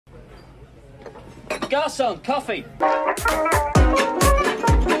Garçon, coffee. You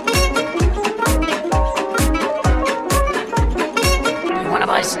want to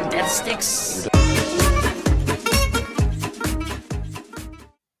buy some death sticks?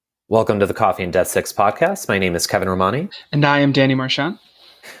 Welcome to the Coffee and Death Sticks podcast. My name is Kevin Romani. And I am Danny Marchand.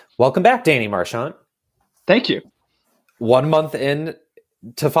 Welcome back, Danny Marchand. Thank you. 1 month in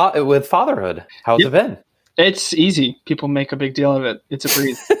to with fatherhood. How's it been? It's easy. People make a big deal of it. It's a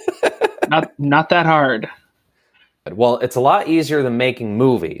breeze. not that hard. Well, it's a lot easier than making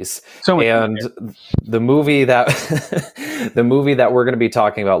movies. And the movie that the movie that we're going to be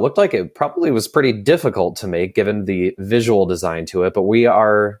talking about looked like it probably was pretty difficult to make given the visual design to it, but we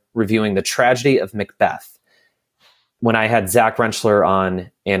are reviewing The Tragedy of Macbeth. When I had Zach Rentschler on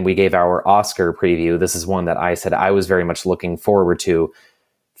and we gave our Oscar preview, this is one that I said I was very much looking forward to,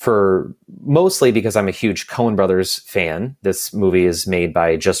 for mostly because I'm a huge Coen Brothers fan. This movie is made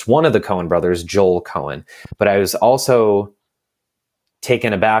by just one of the Coen brothers, Joel Coen. But I was also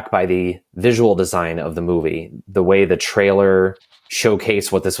taken aback by the visual design of the movie, the way the trailer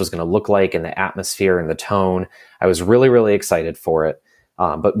showcased what this was going to look like and the atmosphere and the tone. I was really, really excited for it.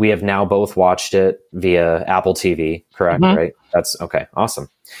 But we have now both watched it via Apple TV, correct? Mm-hmm. Right? That's okay. Awesome.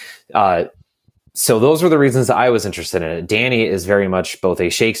 So those were the reasons I was interested in it. Danny is very much both a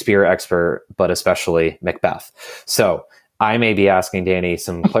Shakespeare expert, but especially Macbeth. So I may be asking Danny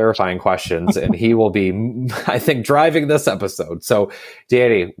some clarifying questions, and he will be, I think, driving this episode. So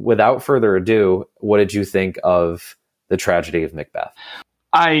Danny, without further ado, what did you think of The Tragedy of Macbeth?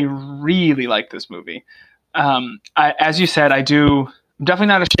 I really like this movie. As you said, I'm definitely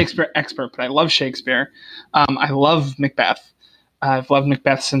not a Shakespeare expert, but I love Shakespeare. I love Macbeth. I've loved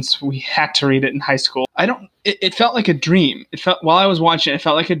Macbeth since we had to read it in high school. It felt like a dream. While I was watching it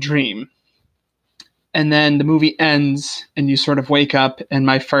felt like a dream. And then the movie ends and you sort of wake up,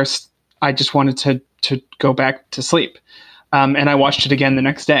 and I just wanted to go back to sleep. And I watched it again the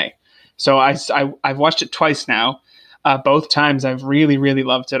next day. So I've watched it twice now. Both times I've really, really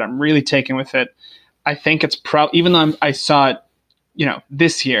loved it. I'm really taken with it. I think it's even though I saw it,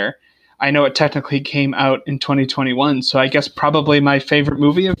 this year, I know it technically came out in 2021, so I guess probably my favorite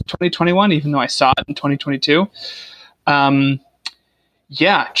movie of 2021, even though I saw it in 2022. There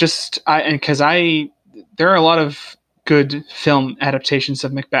are a lot of good film adaptations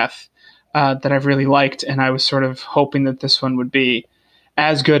of Macbeth that I've really liked, and I was sort of hoping that this one would be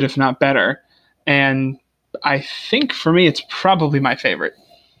as good, if not better. And I think for me, it's probably my favorite.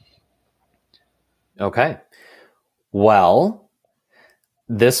 Okay. Well,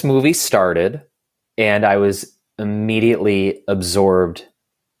 this movie started, and I was immediately absorbed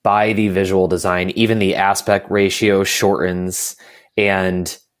by the visual design. Even the aspect ratio shortens,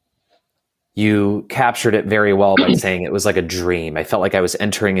 and you captured it very well by saying it was like a dream. I felt like I was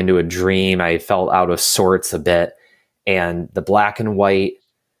entering into a dream. I felt out of sorts a bit. And the black and white,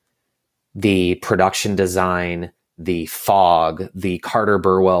 the production design, the fog, the Carter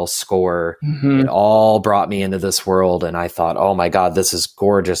Burwell score, It all brought me into this world. And I thought, oh my God, this is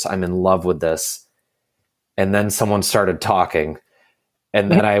gorgeous. I'm in love with this. And then someone started talking,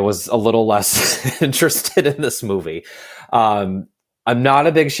 and then I was a little less interested in this movie. I'm not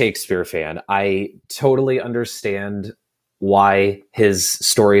a big Shakespeare fan. I totally understand why his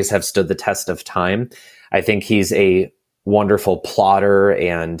stories have stood the test of time. I think he's a wonderful plotter,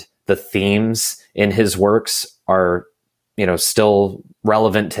 and the themes in his works are, still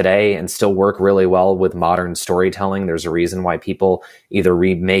relevant today and still work really well with modern storytelling. There's a reason why people either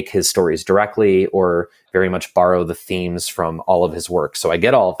remake his stories directly or very much borrow the themes from all of his work. So I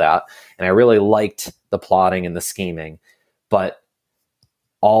get all of that. And I really liked the plotting and the scheming, but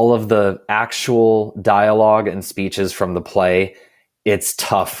all of the actual dialogue and speeches from the play, it's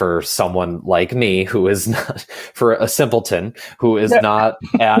tough for someone like me who is not, for a simpleton who is not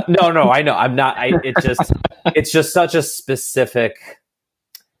at, no, I know I'm not, it's just such a specific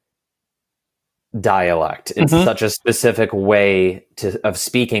dialect. It's such a specific way of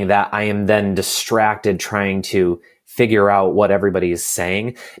speaking that I am then distracted trying to figure out what everybody is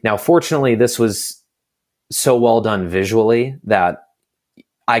saying. Now, fortunately, this was so well done visually that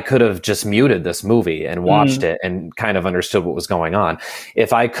I could have just muted this movie and watched it and kind of understood what was going on.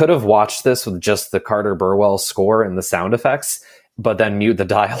 If I could have watched this with just the Carter Burwell score and the sound effects, but then mute the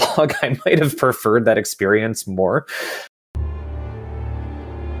dialogue, I might have preferred that experience more.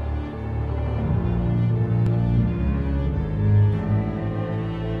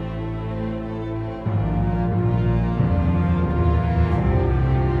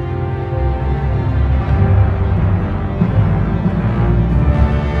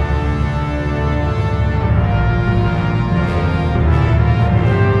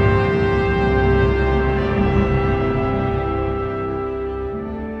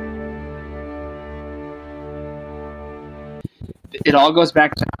 it all goes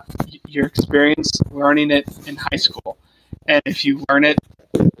back to your experience learning it in high school. And if you learn it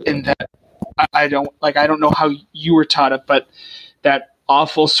in that, I don't know how you were taught it, but that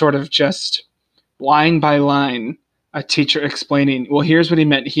awful sort of just line by line, a teacher explaining, well, here's what he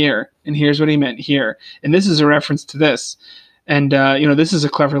meant here, and here's what he meant here, and this is a reference to this. And, this is a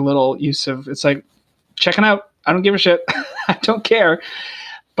clever little use of, it's like, checking out, I don't give a shit. I don't care.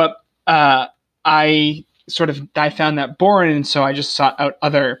 But I found that boring, and so I just sought out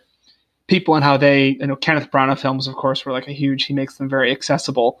other people and how they, Kenneth Branagh films, of course, were like he makes them very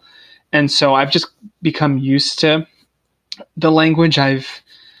accessible. And so I've just become used to the language. I'll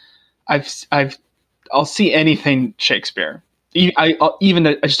see anything Shakespeare,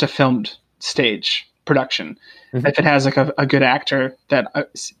 even just a filmed stage production. Mm-hmm. If it has like a good actor that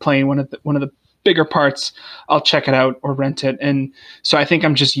playing one of the bigger parts, I'll check it out or rent it. And so I think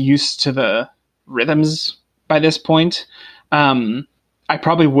I'm just used to the rhythms by this point. I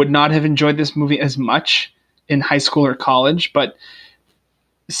probably would not have enjoyed this movie as much in high school or college, but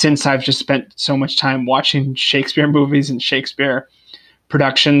since I've just spent so much time watching Shakespeare movies and Shakespeare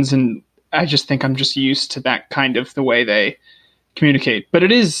productions, and I just think I'm just used to that kind of the way they communicate. But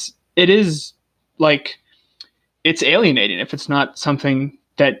it is like, it's alienating if it's not something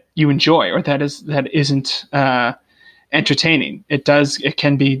that you enjoy or that isn't entertaining. It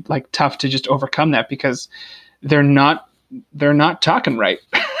can be like tough to just overcome that because they're not talking right.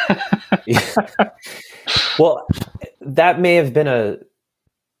 Well, that may have been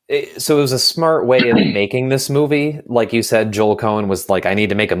so it was a smart way of making this movie. Like you said, Joel Cohen was like, I need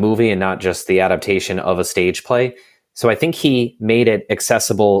to make a movie and not just the adaptation of a stage play. So I think he made it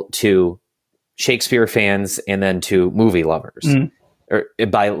accessible to Shakespeare fans and then to movie lovers. Or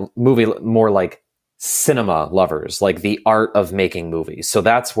by movie, more like cinema lovers, like the art of making movies. So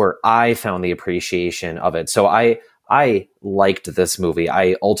that's where I found the appreciation of it. So I liked this movie.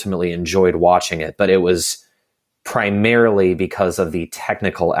 I ultimately enjoyed watching it, but it was primarily because of the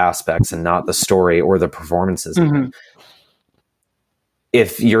technical aspects and not the story or the performances. Mm-hmm.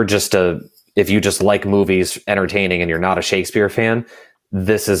 If you just like movies entertaining and you're not a Shakespeare fan,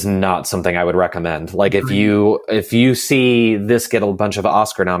 this is not something I would recommend. Like if you see this get a bunch of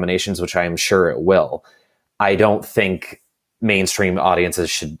Oscar nominations, which I am sure it will, I don't think mainstream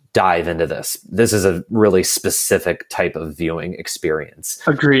audiences should dive into this. This is a really specific type of viewing experience.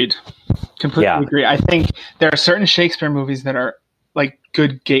 Agreed. Completely agree. I think there are certain Shakespeare movies that are like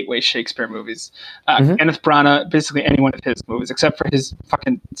good gateway Shakespeare movies. Kenneth Branagh, basically any one of his movies, except for his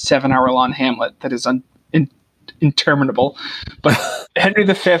fucking 7-hour-long Hamlet that is interminable. But Henry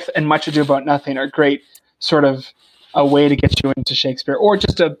V and Much Ado About Nothing are great, sort of a way to get you into Shakespeare, or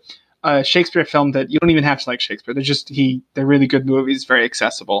just a Shakespeare film that you don't even have to like Shakespeare. They're really good movies, very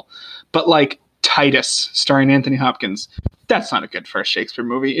accessible. But like Titus, starring Anthony Hopkins, that's not a good first Shakespeare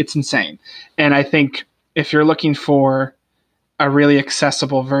movie. It's insane. And I think if you're looking for a really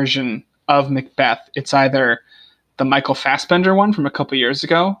accessible version of Macbeth, it's either the Michael Fassbender one from a couple years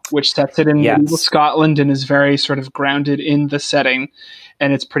ago, which sets it in medieval Scotland and is very sort of grounded in the setting,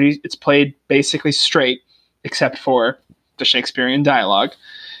 and it's played basically straight, except for the Shakespearean dialogue,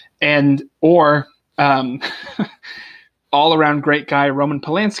 or all around great guy Roman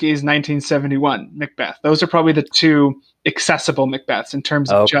Polanski's 1971 Macbeth. Those are probably the two accessible Macbeths in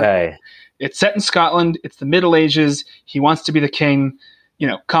terms of it's set in Scotland, it's the Middle Ages, he wants to be the king,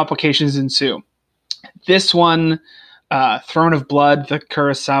 complications ensue. This one, Throne of Blood, the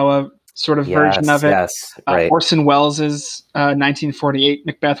Kurosawa sort of version of it. Yes, right. Orson Welles' 1948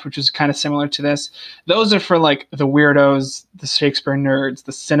 Macbeth, which is kind of similar to this. Those are for like the weirdos, the Shakespeare nerds,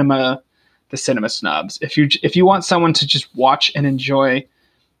 the cinema snobs. If you want someone to just watch and enjoy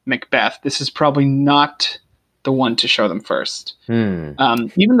Macbeth, this is probably not the one to show them first.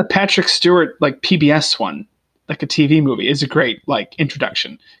 Even the Patrick Stewart like PBS one, like a TV movie, is a great like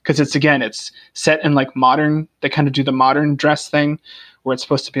introduction because it's set in like modern. They kind of do the modern dress thing where it's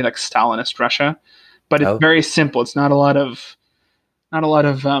supposed to be like Stalinist Russia, but it's very simple. It's not a lot of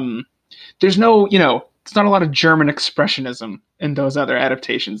there's no, it's not a lot of German expressionism in those other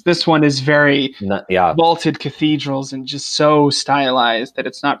adaptations. This one is very vaulted cathedrals and just so stylized that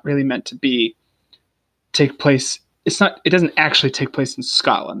it's not really meant to take place. It doesn't actually take place in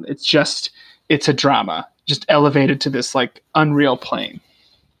Scotland. It's a drama just elevated to this like unreal plane.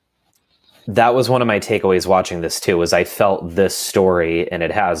 That was one of my takeaways watching this too, is I felt this story, and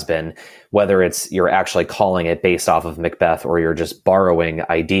it has been, whether it's you're actually calling it based off of Macbeth or you're just borrowing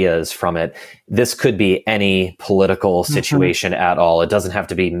ideas from it, this could be any political situation at all. It doesn't have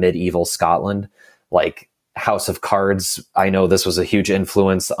to be medieval Scotland. Like House of Cards, I know this was a huge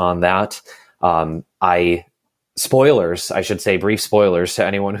influence on that. I spoilers, I should say, brief spoilers to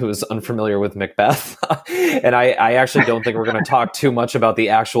anyone who is unfamiliar with Macbeth. And I actually don't think we're going to talk too much about the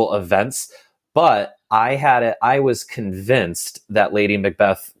actual events, but I was convinced that Lady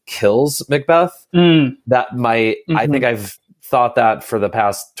Macbeth kills Macbeth. I think I've thought that for the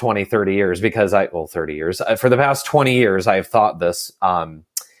past 20, 30 years because 30 years. For the past 20 years, I've thought this.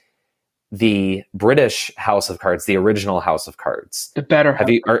 The British House of Cards, the original House of Cards. The better House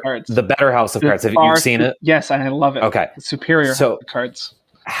of Cards. The better House of Cards. Have you seen it? Yes, I love it. Okay. The superior House of Cards.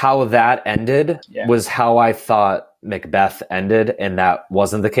 How that ended was how I thought Macbeth ended, and that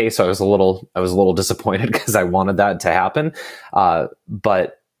wasn't the case. So I was a little disappointed because I wanted that to happen.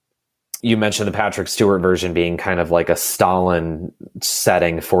 But you mentioned the Patrick Stewart version being kind of like a Stalin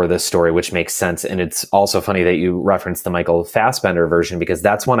setting for this story, which makes sense. And it's also funny that you referenced the Michael Fassbender version because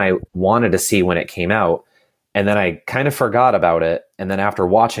that's one I wanted to see when it came out. And then I kind of forgot about it. And then after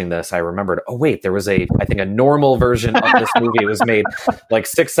watching this, I remembered, oh, wait, there was I think a normal version of this movie was made like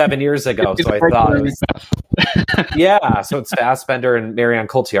 6-7 years ago. So I thought it was, yeah. So it's Fassbender and Marion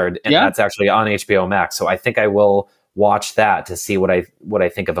Cotillard, and that's actually on HBO Max. So I think I will watch that to see what I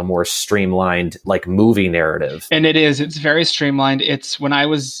think of a more streamlined like movie narrative. And it's very streamlined. It's when I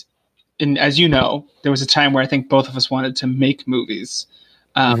was in, as you know, there was a time where I think both of us wanted to make movies.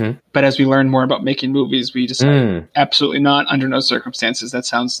 But as we learned more about making movies, we decided absolutely not, under no circumstances. That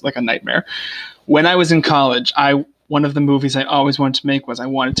sounds like a nightmare. When I was in college, one of the movies I always wanted to make was I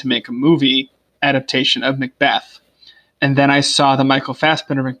wanted to make a movie adaptation of Macbeth. And then I saw the Michael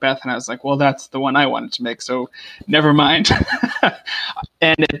Fassbender Macbeth, and I was like, well, that's the one I wanted to make, so never mind.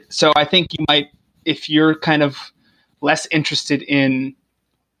 So I think you might, if you're kind of less interested in,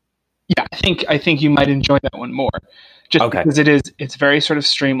 I think you might enjoy that one more. Just because it's very sort of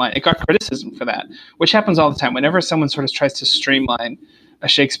streamlined. It got criticism for that, which happens all the time. Whenever someone sort of tries to streamline a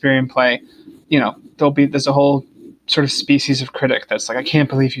Shakespearean play, there's a whole sort of species of critic that's like, I can't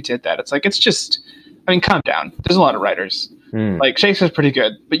believe you did that. It's like, calm down. There's a lot of writers. Like Shakespeare's pretty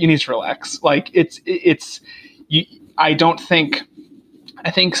good, but you need to relax. Like I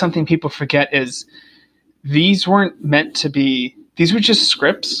think something people forget is these weren't meant to be, these were just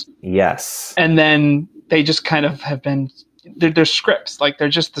scripts. Yes. And then they just kind of have been, they're scripts. Like they're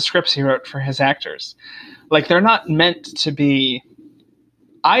just the scripts he wrote for his actors. Like they're not meant to be,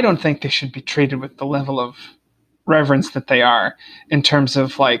 I don't think they should be treated with the level of reverence that they are in terms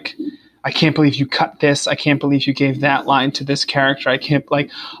of like, I can't believe you cut this. I can't believe you gave that line to this character. I can't, like,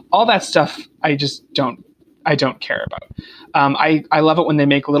 all that stuff. I don't care about. I love it when they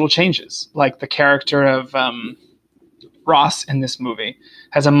make little changes. Like the character of Ross in this movie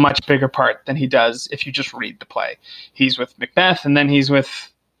has a much bigger part than he does if you just read the play. He's with Macbeth, and then he's with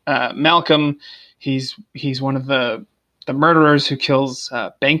Malcolm. He's one of the murderers who kills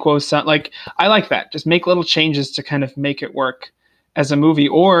Banquo's son. Like, I like that. Just make little changes to kind of make it work as a movie,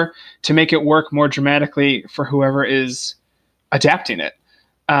 or to make it work more dramatically for whoever is adapting it.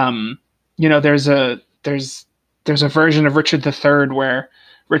 There's a version of Richard III where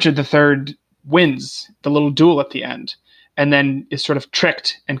Richard III wins the little duel at the end and then is sort of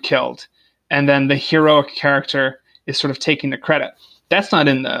tricked and killed. And then the heroic character is sort of taking the credit. That's not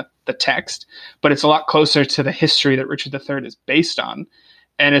in the text, but it's a lot closer to the history that Richard III is based on.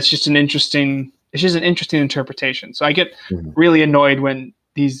 And it's just an interesting interpretation. So I get really annoyed when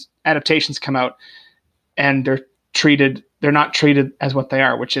these adaptations come out and they're not treated as what they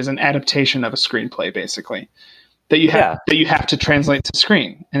are, which is an adaptation of a screenplay, basically, that you have to translate to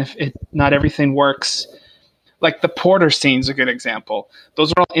screen. And if not everything works, like the Porter scene's a good example.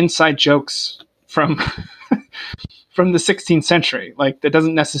 Those are all inside jokes from from the 16th century. Like that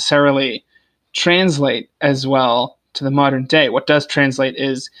doesn't necessarily translate as well to the modern day. What does translate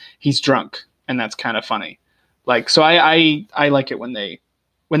is he's drunk. And that's kind of funny. Like, so I like it when they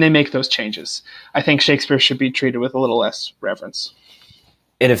make those changes. I think Shakespeare should be treated with a little less reverence.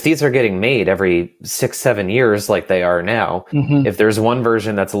 And if these are getting made every 6-7 years, like they are now, if there's one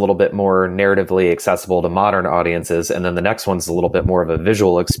version that's a little bit more narratively accessible to modern audiences, and then the next one's a little bit more of a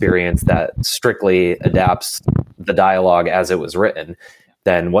visual experience that strictly adapts the dialogue as it was written,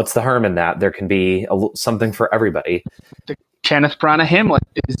 then what's the harm in that? There can be something for everybody. The Kenneth Branagh Hamlet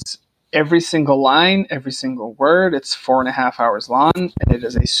is every single line, every single word. It's 4.5 hours long, and it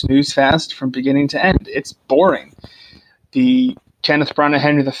is a snooze fest from beginning to end. It's boring. The Kenneth Branagh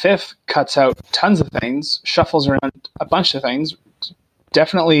Henry V cuts out tons of things, shuffles around a bunch of things,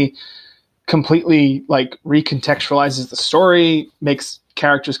 definitely completely like recontextualizes the story, makes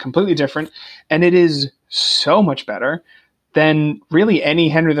characters completely different, and it is so much better than really any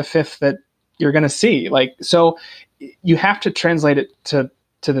Henry V that you're going to see. Like, so you have to translate it to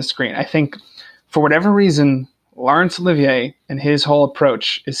the screen. I think for whatever reason, Laurence Olivier and his whole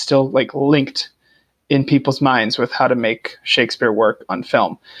approach is still like linked in people's minds with how to make Shakespeare work on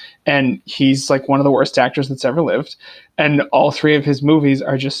film. And he's like one of the worst actors that's ever lived. And all three of his movies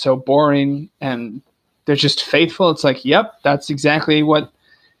are just so boring and they're just faithful. It's like, yep, that's exactly what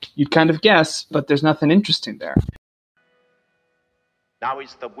you'd kind of guess, but there's nothing interesting there. Now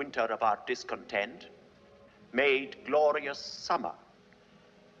is the winter of our discontent made glorious summer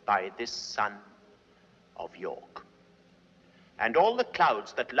by this sun of York. And all the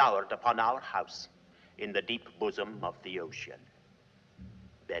clouds that lowered upon our house in the deep bosom of the ocean,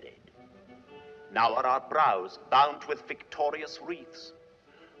 buried. Now are our brows bound with victorious wreaths,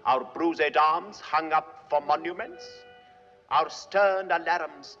 our bruised arms hung up for monuments, our stern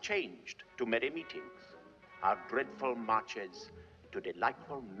alarums changed to merry meetings, our dreadful marches to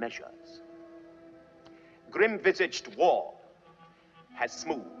delightful measures. Grim-visaged war has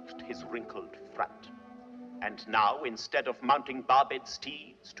smoothed his wrinkled front, and now, instead of mounting barbed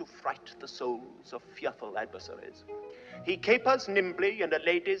steeds to fright the souls of fearful adversaries, he capers nimbly in a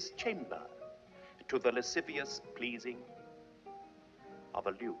lady's chamber to the lascivious pleasing of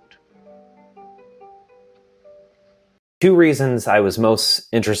a lute. Two reasons I was most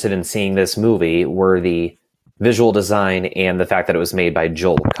interested in seeing this movie were the visual design and the fact that it was made by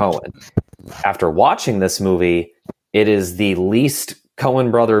Joel Cohen. After watching this movie, it is the least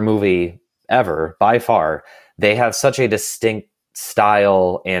Coen brother movie ever, by far. They have such a distinct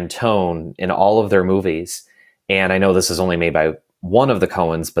style and tone in all of their movies. And I know this is only made by one of the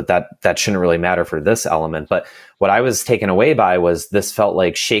Coens, but that shouldn't really matter for this element. But what I was taken away by was this felt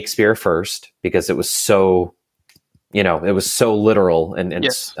like Shakespeare first, because it was so, it was so literal and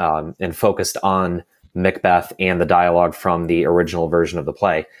Yes. And focused on Macbeth and the dialogue from the original version of the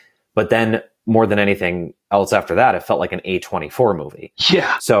play. But then more than anything else after that, it felt like an A24 movie.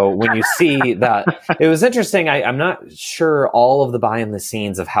 Yeah. So when you see that, it was interesting. I'm not sure all of the behind the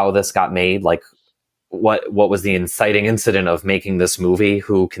scenes of how this got made, like what was the inciting incident of making this movie,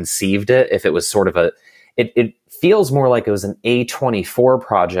 who conceived it, if it was sort of it feels more like it was an A24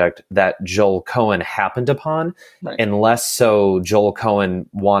 project that Joel Cohen happened upon, Right. and less so Joel Cohen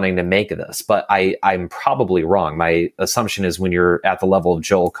wanting to make this. But I'm probably wrong. My assumption is when you're at the level of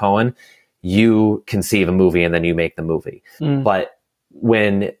Joel Cohen, you conceive a movie and then you make the movie. But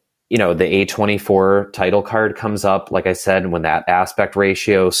when, the A24 title card comes up, like I said, when that aspect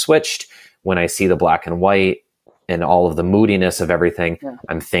ratio switched, when I see the black and white and all of the moodiness of everything,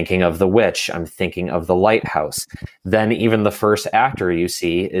 I'm thinking of The Witch. I'm thinking of The Lighthouse. Then even the first actor you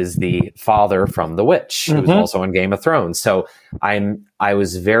see is the father from The Witch, who's also in Game of Thrones. So I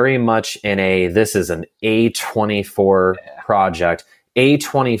was very much in this is an A24 project.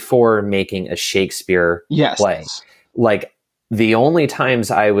 A24 making a Shakespeare play. Like, the only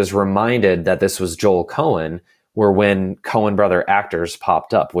times I was reminded that this was Joel Cohen were when Coen brother actors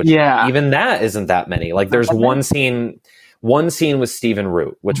popped up, which even that isn't that many. Like, there's one scene with Stephen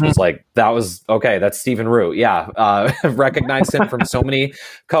Root, which was like, that's Stephen Root. Yeah. Recognized him from so many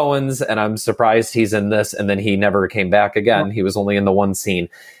Coens, and I'm surprised he's in this. And then he never came back again. He was only in the one scene.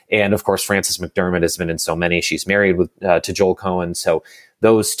 And of course, Frances McDermott has been in so many. She's married to Joel Cohen. So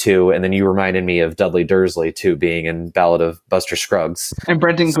those two. And then you reminded me of Dudley Dursley too, being in Ballad of Buster Scruggs. And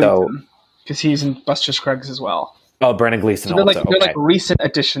Brendan Gleeson, because he's in Buster Scruggs as well. Oh, Brendan Gleeson. So they're like recent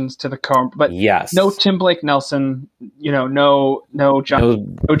additions to the Coen, but yes, no Tim Blake Nelson, no John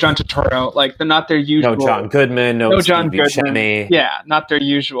Turturro, like they're not their usual. No John Goodman, no John Steve Goodman. Buscemi. Yeah, not their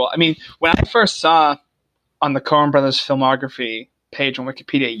usual. I mean, when I first saw on the Coen Brothers filmography page on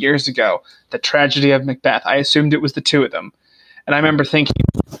Wikipedia years ago, The Tragedy of Macbeth, I assumed it was the two of them, and I remember thinking,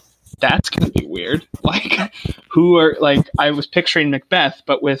 that's gonna be weird. Like, I was picturing Macbeth,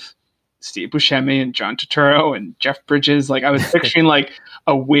 but with Steve Buscemi and John Turturro and Jeff Bridges. Like, I was picturing like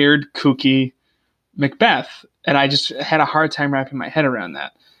a weird, kooky Macbeth, and I just had a hard time wrapping my head around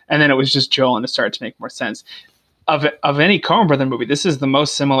that. And then it was just Joel, and it started to make more sense. Of any Coen Brother movie, this is the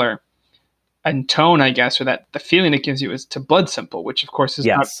most similar in tone, I guess, or that the feeling it gives you is to Blood Simple, which of course is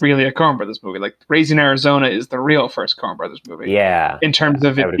not really a Coen Brothers movie. Like, Raising Arizona is the real first Coen Brothers movie. Yeah. In terms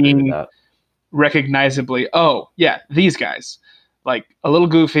of it being recognizably, these guys. Like, a little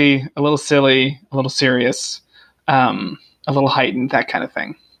goofy, a little silly, a little serious, a little heightened, that kind of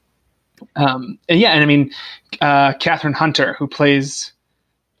thing. And I mean, Catherine Hunter, who plays,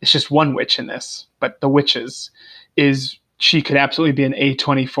 it's just one witch in this, but the witches, she could absolutely be an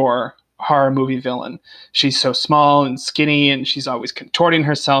A24 horror movie villain. She's so small and skinny, and she's always contorting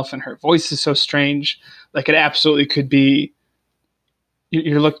herself, and her voice is so strange. Like, it absolutely could be.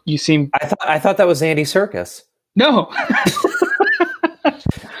 You seem. I thought that was Andy Serkis. No.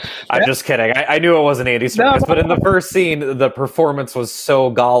 I'm just kidding. I knew it wasn't Andy Serkis, but in the first scene, the performance was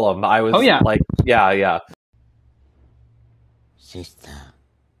so Gollum. I was like, yeah. Sister,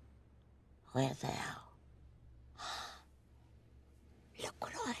 where thou? Look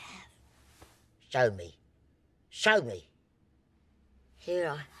what I have. Show me. Show me. Here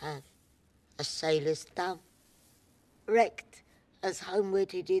I have a sailor's thumb, wrecked as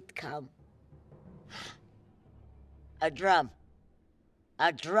homeward he did come. A drum.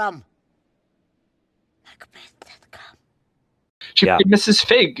 A drum. Macbeth hath come. She played Mrs.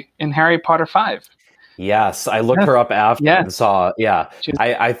 Fig in Harry Potter 5. Yes, I looked her up after and saw. Yeah,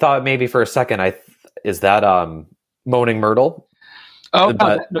 I thought maybe for a second, is that Moaning Myrtle? Oh,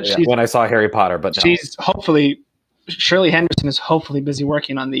 but when I saw Harry Potter, but no. She's Shirley Henderson is hopefully busy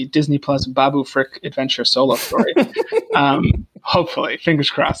working on the Disney Plus Babu Frick adventure solo story. Hopefully, fingers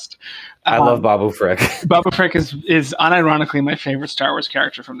crossed. I love Babu Frick. Babu Frick is unironically my favorite Star Wars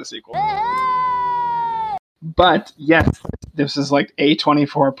character from the sequel. But yes, this is like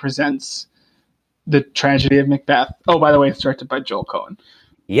A24 presents The Tragedy of Macbeth. Oh, by the way, it's directed by Joel Cohen.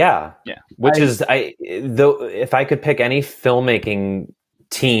 Yeah. Which if I could pick any filmmaking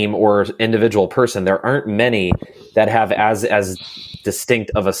team or individual person, there aren't many that have as distinct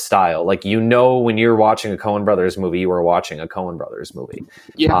of a style. Like, when you're watching a Coen Brothers movie, you are watching a Coen Brothers movie.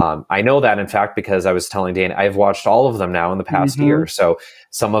 Yeah. I know that, in fact, because I was telling Dan, I've watched all of them now in the past year. So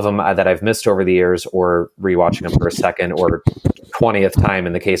some of them that I've missed over the years, or rewatching them for a second or 20th time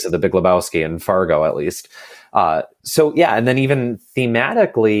in the case of The Big Lebowski and Fargo, at least. And then even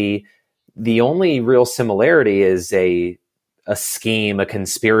thematically, the only real similarity is a scheme, a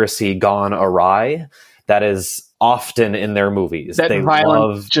conspiracy gone awry that is often in their movies. That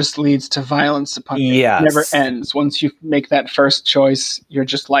violence just leads to violence upon it. It never ends. Once you make that first choice, you're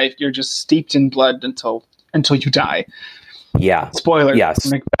just steeped in blood until you die. Yeah. Spoiler.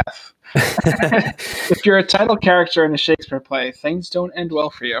 Yes. Macbeth. If you're a title character in a Shakespeare play, things don't end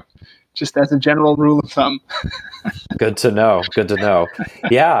well for you. Just as a general rule of thumb. Good to know.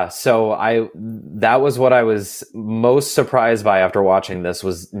 Yeah. So that was what I was most surprised by after watching this,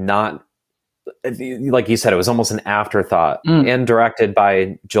 was not, like you said, it was almost an afterthought, and directed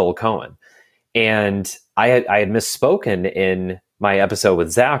by Joel Cohen. And I had misspoken in my episode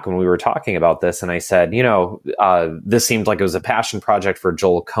with Zach when we were talking about this. And I said, this seemed like it was a passion project for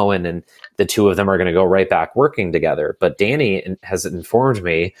Joel Cohen, and the two of them are going to go right back working together. But Danny has informed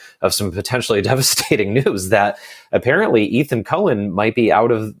me of some potentially devastating news that apparently Ethan Cohen might be out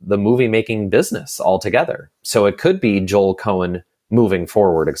of the movie making business altogether. So it could be Joel Cohen moving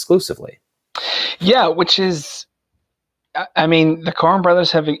forward exclusively. Yeah, which is, I mean, the Coen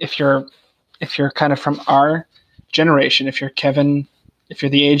brothers have, if you're kind of from our generation, if you're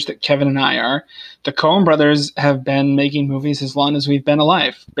the age that Kevin and I are, the Coen brothers have been making movies as long as we've been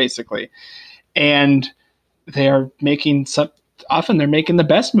alive, basically. And they're making often they're making the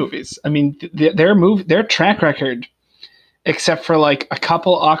best movies. I mean, their track record, except for like a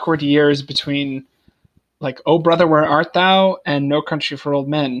couple awkward years between like Oh Brother, Where Art Thou and No Country for Old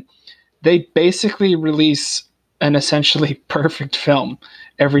Men, they basically release an essentially perfect film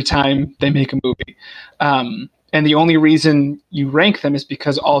every time they make a movie. And the only reason you rank them is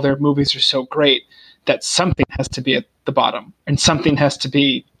because all their movies are so great that something has to be at the bottom and something has to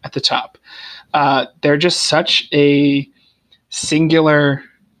be at the top. They're just such a singular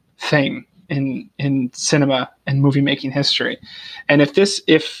thing in cinema and movie making history. And if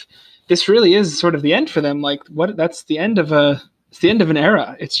this really is sort of the end for them, that's the end of an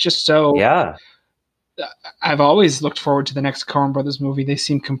era. It's just so. Yeah. I've always looked forward to the next Coen Brothers movie. They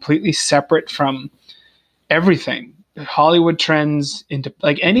seem completely separate from everything. Hollywood trends, into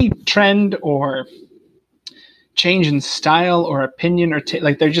like any trend or change in style or opinion or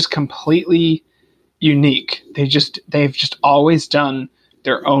they're just completely unique. They've just always done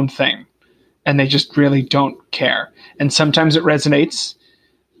their own thing, and they just really don't care. And sometimes it resonates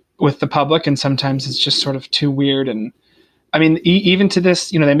with the public, and sometimes it's just sort of too weird. And I mean, even to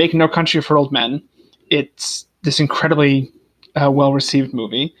this, they make No Country for Old Men. It's this incredibly well-received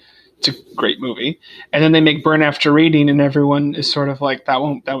movie. It's a great movie. And then they make Burn After Reading, and everyone is sort of like, that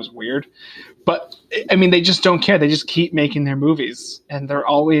was weird. But I mean, they just don't care. They just keep making their movies, and they're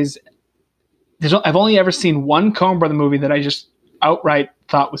always. I've only ever seen one Coen Brother movie that I just outright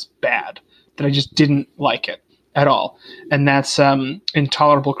thought was bad, that I just didn't like it at all, and that's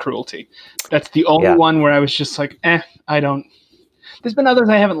Intolerable Cruelty. That's the only one where I was just like, I don't. There's been others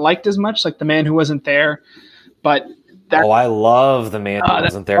I haven't liked as much, like The Man Who Wasn't There, but. I love The Man Who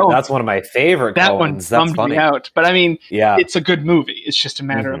Wasn't There. That's one of my favorite That Coens. one bummed me out. But I mean, it's a good movie. It's just a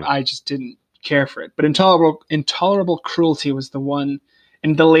matter of I just didn't care for it. But Intolerable Cruelty was the one.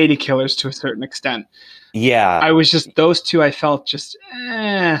 and The Lady Killers to a certain extent. Yeah. I was just, those two I felt just,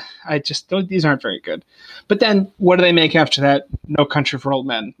 these aren't very good. But then what do they make after that? No Country for Old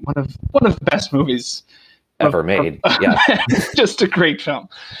Men. One of the best movies ever made. Yeah. Just a great film.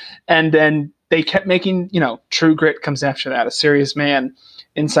 And then they kept making, True Grit comes after that, A Serious Man,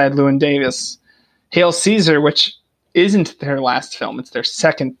 Inside Llewyn Davis, Hail Caesar, which isn't their last film. It's their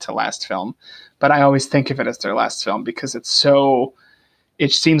second to last film. But I always think of it as their last film because it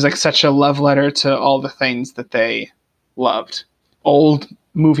seems like such a love letter to all the things that they loved. Old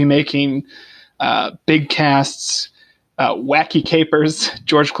movie making, big casts, wacky capers,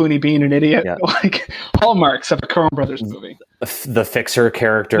 George Clooney being an idiot, like hallmarks of a Coen Brothers movie. The Fixer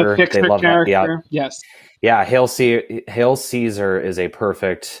character. They love character, that. yes. Yeah, Hail Caesar is a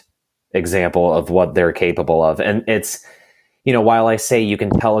perfect example of what they're capable of. And it's, while I say you can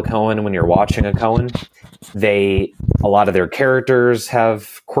tell a Coen when you're watching a Coen, a lot of their characters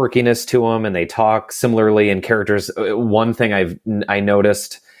have quirkiness to them and they talk similarly in characters. One thing I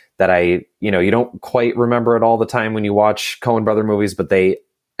noticed that you don't quite remember it all the time when you watch Coen Brother movies, but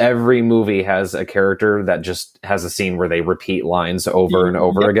every movie has a character that just has a scene where they repeat lines over and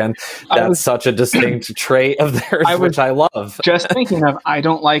over again. That's such a distinct trait of theirs, which I love. Just thinking of, I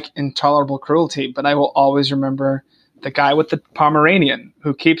don't like Intolerable Cruelty, but I will always remember the guy with the Pomeranian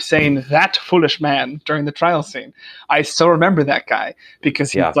who keeps saying that foolish man during the trial scene. I still remember that guy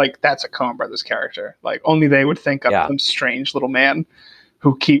because he's like, that's a Coen Brothers character. Like only they would think of some strange little man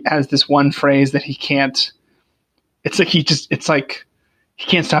who has this one phrase that he can't, it's like he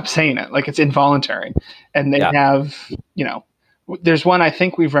can't stop saying it. Like it's involuntary. And they have, there's one I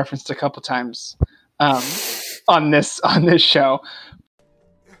think we've referenced a couple times on this show.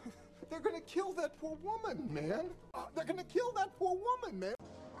 They're going to kill that poor woman, man. They're going to kill that poor woman, man.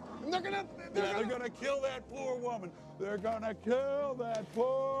 They're going to kill that poor woman. They're going to kill that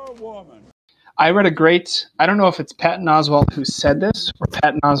poor woman. I read I don't know if it's Patton Oswalt who said this or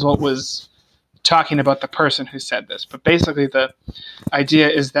Patton Oswalt was talking about the person who said this, but basically the idea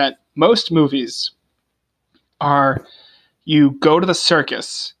is that most movies are, you go to the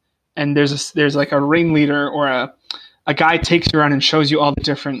circus and there's like a ringleader or a guy takes you around and shows you all the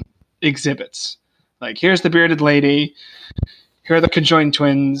different exhibits. Like here's the bearded lady, here are the conjoined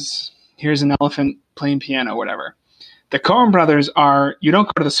twins, here's an elephant playing piano, whatever. The Coen Brothers you don't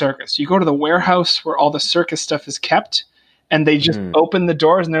go to the circus. You go to the warehouse where all the circus stuff is kept, and they just open the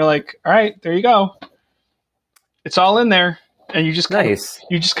doors and they're like, all right, there you go. It's all in there. And you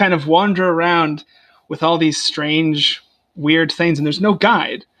just kind of wander around with all these strange, weird things. And there's no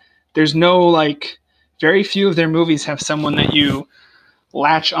guide. There's no very few of their movies have someone that you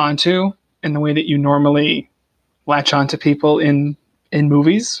latch onto in the way that you normally latch onto people in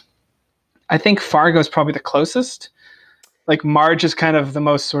movies. I think Fargo is probably the closest. Like Marge is kind of the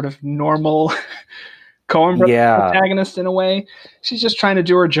most sort of normal Coen Brothers protagonist in a way. She's just trying to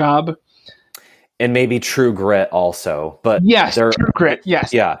do her job. And maybe True Grit also, but yes, True Grit.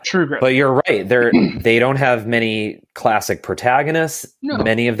 Yes, True Grit. But you're right; they don't have many classic protagonists. No.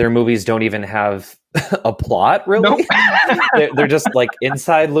 Many of their movies don't even have a plot, really. Nope. they're just like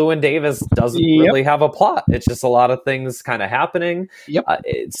Inside Llewyn Davis doesn't really have a plot. It's just a lot of things kind of happening. Yep.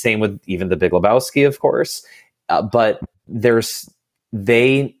 Same with even The Big Lebowski, of course. But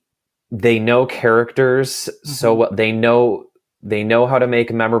they know characters, so they know how to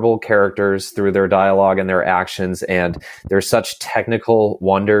make memorable characters through their dialogue and their actions, and they're such technical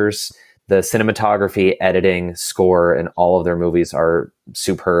wonders. The cinematography, editing, score, and all of their movies are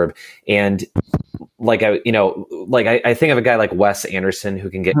superb. And I think of a guy like Wes Anderson who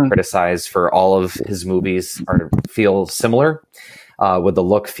can get criticized for all of his movies feel similar with the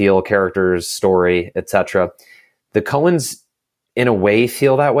look, feel, characters, story, etc. The Coens, in a way,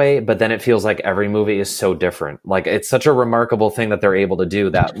 feel that way, but then it feels like every movie is so different. Like it's such a remarkable thing that they're able to do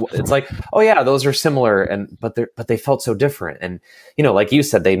that. It's like, oh yeah, those are similar, but they felt so different. And like you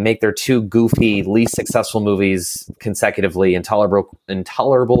said, they make their two goofy, least successful movies consecutively,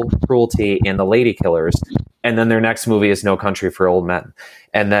 Intolerable Cruelty and The Lady Killers, and then their next movie is No Country for Old Men.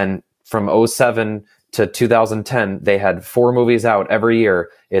 And then from 2007 to 2010, they had 4 movies out every year.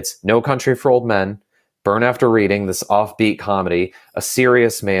 It's No Country for Old Men, Burn After Reading, this offbeat comedy, A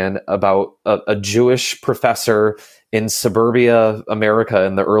Serious Man about a Jewish professor in suburbia America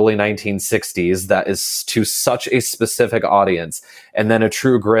in the early 1960s that is to such a specific audience, and then a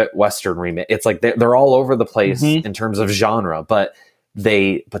True Grit Western remake. It's like they're all over the place in terms of genre, but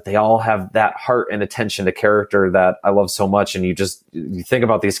they all have that heart and attention to character that I love so much. And you think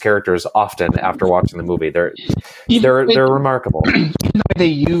about these characters often after watching the movie. They're remarkable. They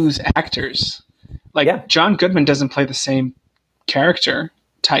use actors. John Goodman doesn't play the same character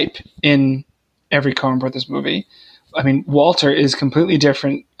type in every Coen Brothers movie. I mean, Walter is completely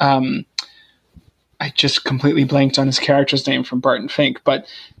different. I just completely blanked on his character's name from Barton Fink, but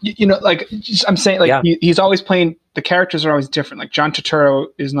I'm saying, like, he's always playing, the characters are always different. Like John Turturro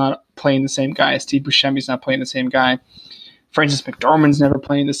is not playing the same guy. Steve Buscemi's not playing the same guy. Frances McDormand's never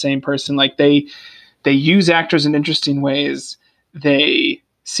playing the same person. Like they use actors in interesting ways. They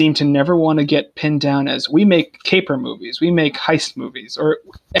seem to never want to get pinned down as, we make caper movies, we make heist movies, or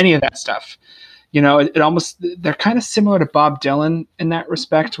any of that stuff. It almost, they're kind of similar to Bob Dylan in that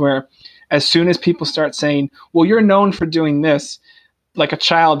respect, where as soon as people start saying, well, you're known for doing this, like a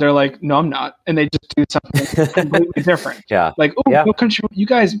child, they're like, no, I'm not. And they just do something completely different. Yeah. Like, oh, No Country, you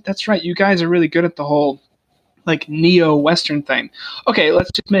guys, that's right. You guys are really good at the whole like neo-Western thing. Okay,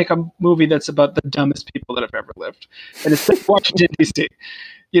 let's just make a movie that's about the dumbest people that have ever lived. And it's like Washington, D.C.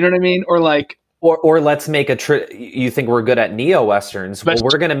 You know what I mean? Or like, Or let's make you think we're good at neo-Westerns. Well,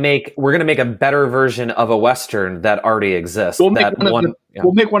 we're gonna make a better version of a Western that already exists. We'll make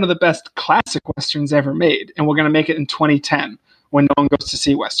one of the best classic Westerns ever made, and we're gonna make it in 2010 when no one goes to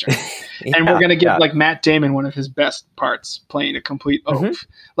see Western. And we're gonna give like Matt Damon one of his best parts, playing a complete oaf.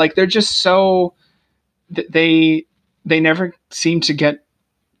 Mm-hmm. Like they're just so they never seem to get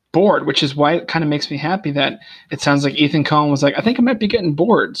bored, which is why it kind of makes me happy that it sounds like Ethan Coen was like, I think I might be getting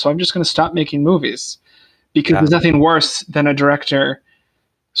bored, so I'm just going to stop making movies, because there's nothing worse than a director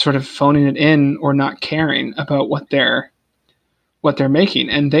sort of phoning it in or not caring about what they're making.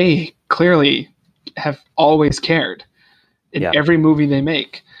 And they clearly have always cared in every movie they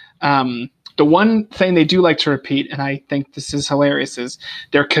make. The one thing they do like to repeat, and I think this is hilarious, is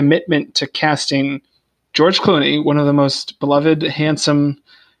their commitment to casting George Clooney, one of the most beloved, handsome,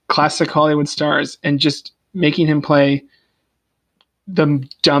 classic Hollywood stars, and just making him play the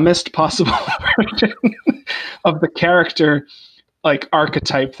dumbest possible version of the character, like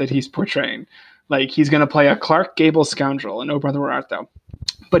archetype that he's portraying. Like he's going to play a Clark Gable scoundrel in Oh Brother Where Art Thou,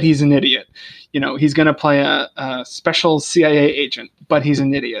 but he's an idiot. He's going to play a special CIA agent, but he's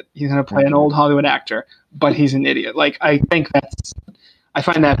an idiot. He's going to play an old Hollywood actor, but he's an idiot. Like I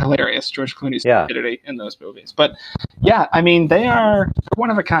find that hilarious, George Clooney's stupidity in those movies. But yeah, I mean, they're one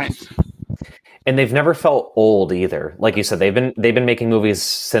of a kind. And they've never felt old either. Like you said, they've been making movies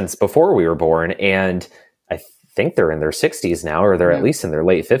since before we were born, and I think they're in their 60s now, or they're at least in their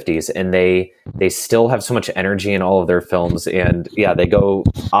late 50s, and they still have so much energy in all of their films. And yeah, they go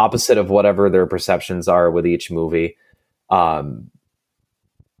opposite of whatever their perceptions are with each movie. I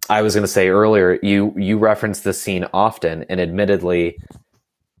was going to say earlier, you referenced this scene often, and admittedly,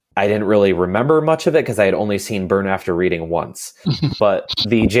 I didn't really remember much of it because I had only seen Burn After Reading once. But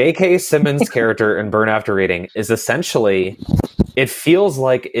the J.K. Simmons character in Burn After Reading is essentially, it feels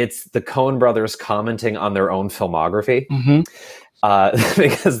like it's the Coen brothers commenting on their own filmography. Mm-hmm.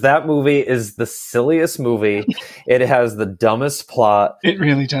 Because that movie is the silliest movie. It has the dumbest plot. It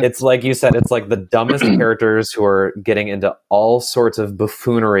really does. It's like you said, it's like the dumbest characters who are getting into all sorts of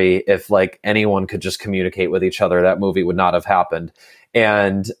buffoonery. If like anyone could just communicate with each other, that movie would not have happened.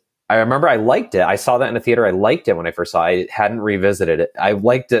 And I remember I liked it. I saw that in a theater. I liked it when I first saw it. I hadn't revisited it. I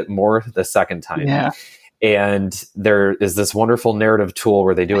liked it more the second time. Yeah. And there is this wonderful narrative tool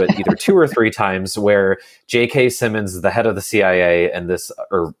where they do it either 2 or 3 times, where J.K. Simmons is the head of the CIA, and this,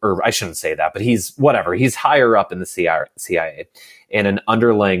 or I shouldn't say that, but he's higher up in the CIA, and an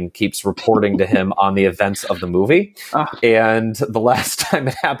underling keeps reporting to him on the events of the movie. And the last time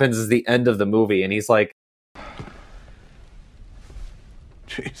it happens is the end of the movie, and he's like,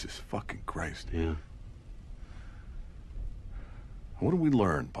 Jesus fucking Christ. Yeah. What did we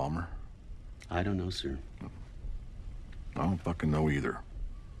learn, Palmer? I don't know, sir. I don't fucking know either.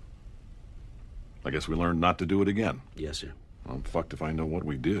 I guess we learned not to do it again. Yes, sir. I'm fucked if I know what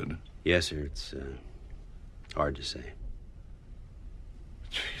we did. Yes, sir. It's hard to say.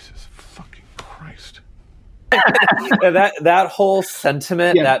 Jesus fucking Christ. that whole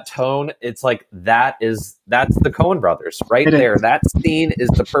sentiment, that tone, it's like that's the Coen brothers right there. That scene is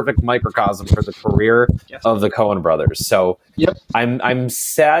the perfect microcosm for the career of the Coen brothers. So I'm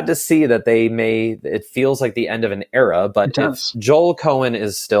sad to see that it feels like the end of an era, but if Joel Coen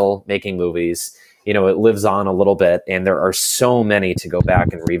is still making movies, it lives on a little bit, and there are so many to go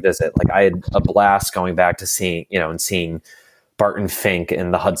back and revisit. Like I had a blast going back to seeing Barton Fink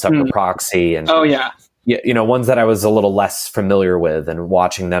and the Hudsucker Proxy, and ones that I was a little less familiar with, and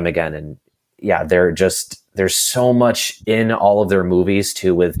watching them again. And there's so much in all of their movies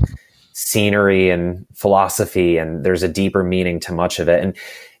too, with scenery and philosophy, and there's a deeper meaning to much of it. And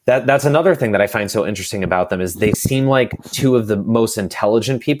that's another thing that I find so interesting about them, is they seem like 2 of the most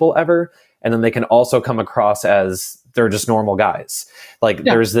intelligent people ever. and then they can also come across as they're just normal guys. Like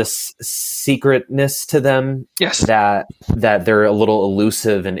Yeah. there's this secretness to them Yes. that they're a little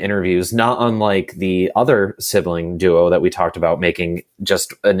elusive in interviews, not unlike the other sibling duo that we talked about making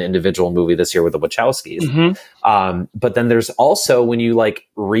just an individual movie this year with the Wachowskis. Mm-hmm. But then there's also, when you like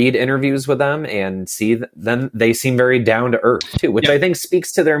read interviews with them and see them, they seem very down to earth too, which Yeah. I think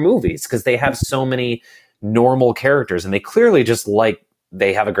speaks to their movies, because they have so many normal characters, and they clearly just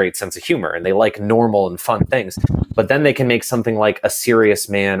they have a great sense of humor and they like normal and fun things. But then they can make something like A Serious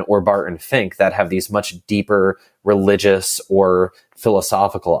Man or Barton Fink that have these much deeper religious or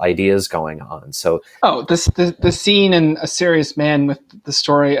philosophical ideas going on. So, the scene in A Serious Man with the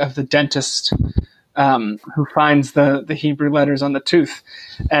story of the dentist who finds the Hebrew letters on the tooth,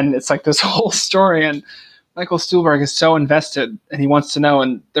 and it's like this whole story, and Michael Stuhlbarg is so invested and he wants to know,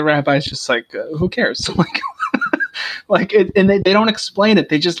 and the rabbi's just like, who cares? Like it, and they don't explain it.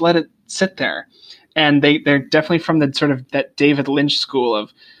 They just let it sit there. And they're definitely from the sort of that David Lynch school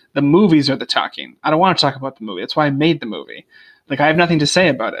of the movies are the talking. I don't want to talk about the movie. That's why I made the movie. Like, I have nothing to say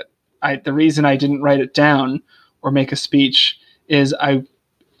about it. The reason I didn't write it down or make a speech is I'm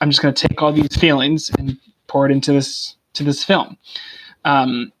just going to take all these feelings and pour it into this film.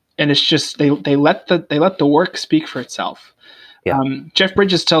 And it's just they let the work speak for itself. Yeah. Jeff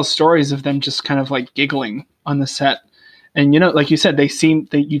Bridges tells stories of them just kind of like giggling on the set. And, like you said,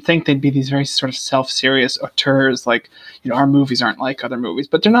 you'd think they'd be these very sort of self-serious auteurs, like, our movies aren't like other movies,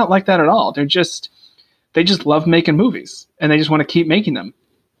 but they're not like that at all. They just love making movies, and they just want to keep making them.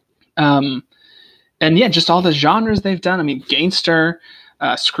 And yeah, just all the genres they've done. I mean, gangster,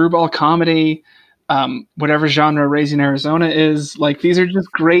 screwball comedy, whatever genre Raising Arizona is, like, these are just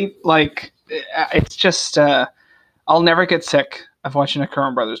great. Like, it's just, I'll never get sick of watching a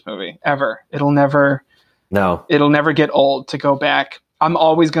Coen Brothers movie, ever. It'll never get old to go back. I'm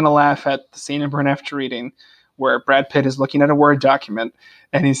always going to laugh at the scene in Burn After Reading where Brad Pitt is looking at a Word document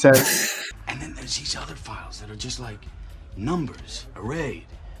and he says, And then there's these other files that are just like numbers arrayed.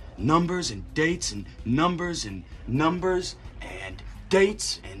 Numbers and dates and numbers and numbers and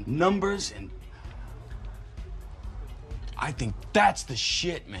dates and numbers and... I think that's the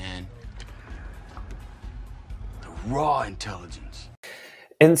shit, man. The raw intelligence.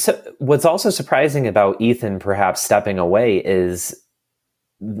 and so what's also surprising about Ethan perhaps stepping away is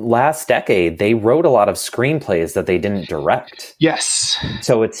last decade, they wrote a lot of screenplays that they didn't direct. yes.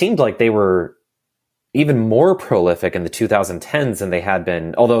 So it seemed like they were even more prolific in the 2010s than they had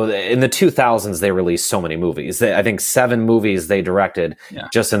been. Although in the 2000s, they released so many movies. I think 7 movies they directed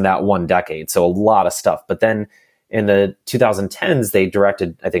just in that one decade. So a lot of stuff. But then in the 2010s, they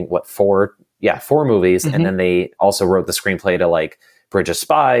directed, I think, 4 movies. Mm-hmm. And then they also wrote the screenplay to like Bridge of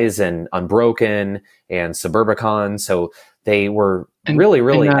Spies and Unbroken and Suburbicon. So they were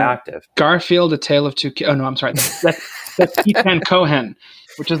really active. Garfield, A Tale of Two Kids. Oh, no, I'm sorry. That's Ethan Cohen,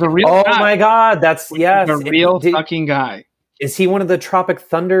 which is a real guy. Oh my God. That's, yes. A real fucking guy. Is he one of the Tropic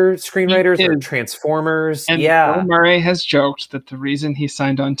Thunder screenwriters or Transformers? And Bill Murray has joked that the reason he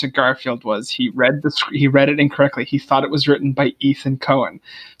signed on to Garfield was he read it incorrectly. He thought it was written by Ethan Cohen.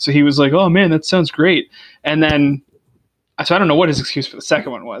 So he was like, oh man, that sounds great. And then, so I don't know what his excuse for the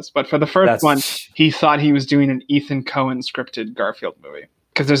second one was, but for the first one, he thought he was doing an Ethan Cohen scripted Garfield movie.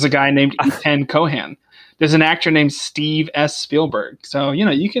 Because there's a guy named Ethan Cohen. There's an actor named Steve S. Spielberg. So,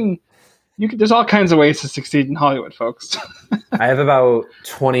 you can there's all kinds of ways to succeed in Hollywood, folks. I have about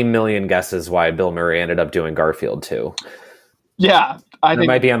 20 million guesses why Bill Murray ended up doing Garfield too. Yeah, I think it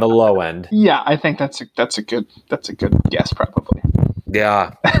might be on the low end. Yeah, I think that's a good guess, probably.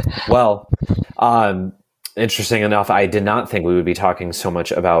 Yeah. Well, interesting enough, I did not think we would be talking so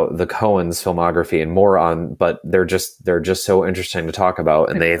much about the Coens' filmography and more on, but they're just so interesting to talk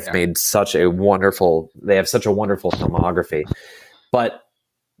about, and they've made such a wonderful filmography. But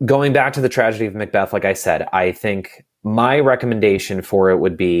going back to the tragedy of Macbeth, like I said, I think my recommendation for it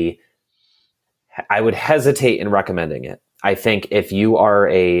would be, I would hesitate in recommending it. I think if you are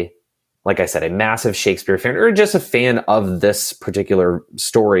like I said, a massive Shakespeare fan or just a fan of this particular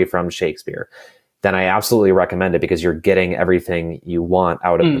story from Shakespeare, then I absolutely recommend it because you're getting everything you want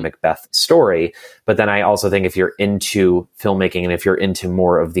out of the Macbeth story. But then I also think if you're into filmmaking and if you're into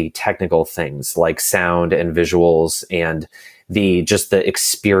more of the technical things like sound and visuals and the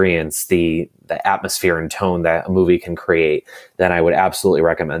experience, the atmosphere and tone that a movie can create, then I would absolutely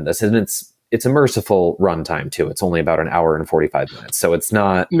recommend this. And it's a merciful runtime too. It's only about an hour and 45 minutes. So it's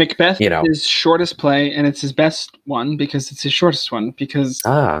not Macbeth is shortest play, and it's his best one because it's his shortest one because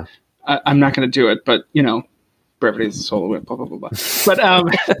I'm not going to do it, but brevity is the soul of it, blah, blah, blah, blah. But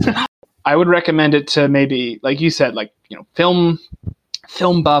I would recommend it to maybe, like you said, like, film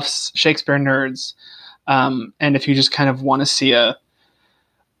film buffs, Shakespeare nerds, and if you just kind of want to see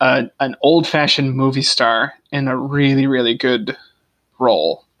an old-fashioned movie star in a really, really good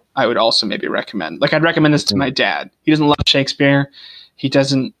role, I would also maybe recommend. Like, I'd recommend this to my dad. He doesn't love Shakespeare. He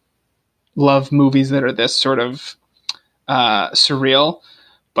doesn't love movies that are this sort of surreal,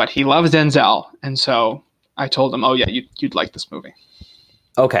 but he loves Denzel. And so I told him, oh, yeah, you'd like this movie.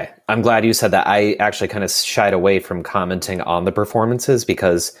 Okay. I'm glad you said that. I actually kind of shied away from commenting on the performances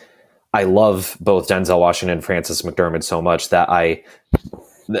because I love both Denzel Washington and Frances McDormand so much that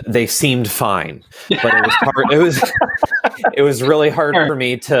they seemed fine, but it was hard. It was really hard for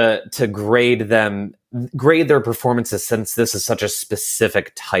me to grade their performances since this is such a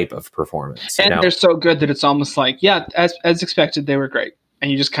specific type of performance. And they're so good that it's almost like, yeah, as expected, they were great. And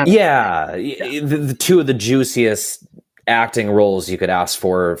you just kind of... Yeah. The two of the juiciest acting roles you could ask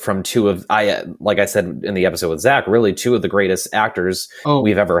for from two of, like I said in the episode with Zach, really two of the greatest actors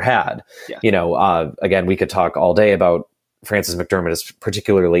we've ever had. Yeah. Again, we could talk all day about Frances McDormand is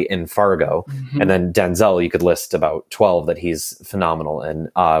particularly in Fargo. Mm-hmm. And then Denzel, you could list about 12 that he's phenomenal. And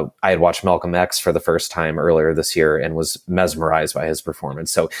I had watched Malcolm X for the first time earlier this year and was mesmerized by his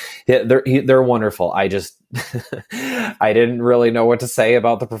performance. So they're wonderful. I just, I didn't really know what to say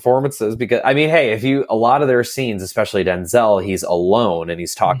about the performances because, I mean, hey, a lot of their scenes, especially Denzel, he's alone and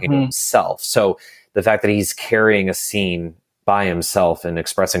he's talking to himself. So the fact that he's carrying a scene by himself and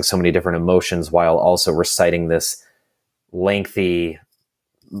expressing so many different emotions while also reciting this lengthy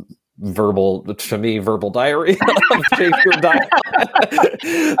verbal diary of Shakespeare dialogue.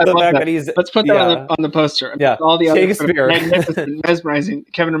 Let's put that on the poster. Yeah. All the other Shakespeare. Magnificent, mesmerizing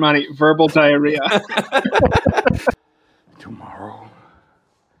Kevin Romani verbal diarrhea. Tomorrow,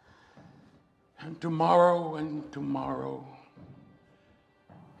 and tomorrow, and tomorrow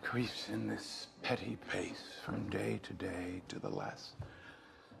creeps in this petty pace from day to day to the last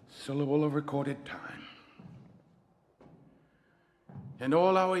syllable of recorded time. And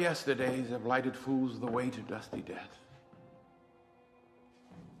all our yesterdays have lighted fools the way to dusty death.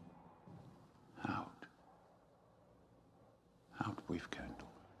 Out we've candle.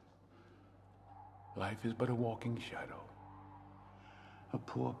 Life is but a walking shadow. A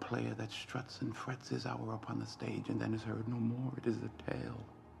poor player that struts and frets his hour upon the stage and then is heard no more. It is a tale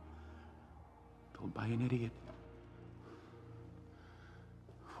told by an idiot,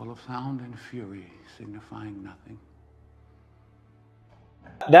 full of sound and fury, signifying nothing.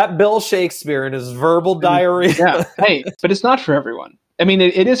 That Bill Shakespeare and his verbal diary. Yeah. Hey, but it's not for everyone. I mean,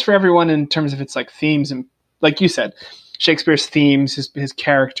 it is for everyone in terms of its like themes and, like you said, Shakespeare's themes, his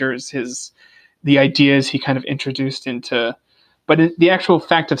characters, the ideas he kind of introduced into. But the actual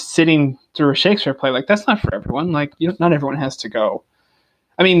fact of sitting through a Shakespeare play, like that's not for everyone. Like not everyone has to go.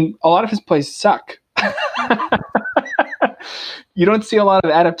 I mean, a lot of his plays suck. You don't see a lot of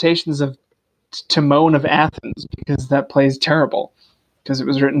adaptations of Timon of Athens because that play is terrible. Because it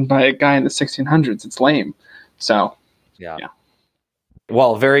was written by a guy in the 1600s. It's lame. So, yeah.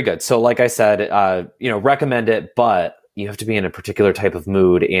 Well, very good. So, like I said, recommend it, but you have to be in a particular type of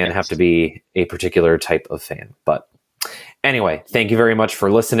mood and have to be a particular type of fan. But anyway, thank you very much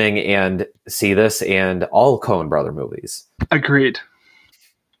for listening, and see this and all Coen Brother movies. Agreed.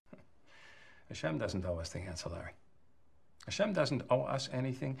 Hashem doesn't owe us the answer, Larry. Hashem doesn't owe us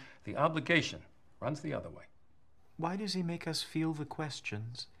anything. The obligation runs the other way. Why does he make us feel the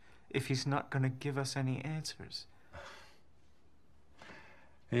questions if he's not going to give us any answers?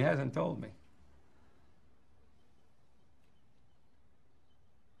 He hasn't told me.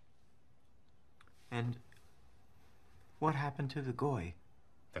 And what happened to the Goy?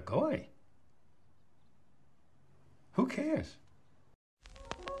 The Goy? Who cares?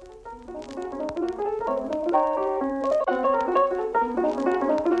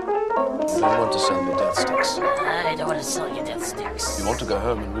 You want to sell your death sticks. I don't want to sell your death sticks. You want to go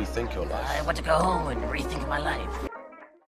home and rethink your life. I want to go home and rethink my life.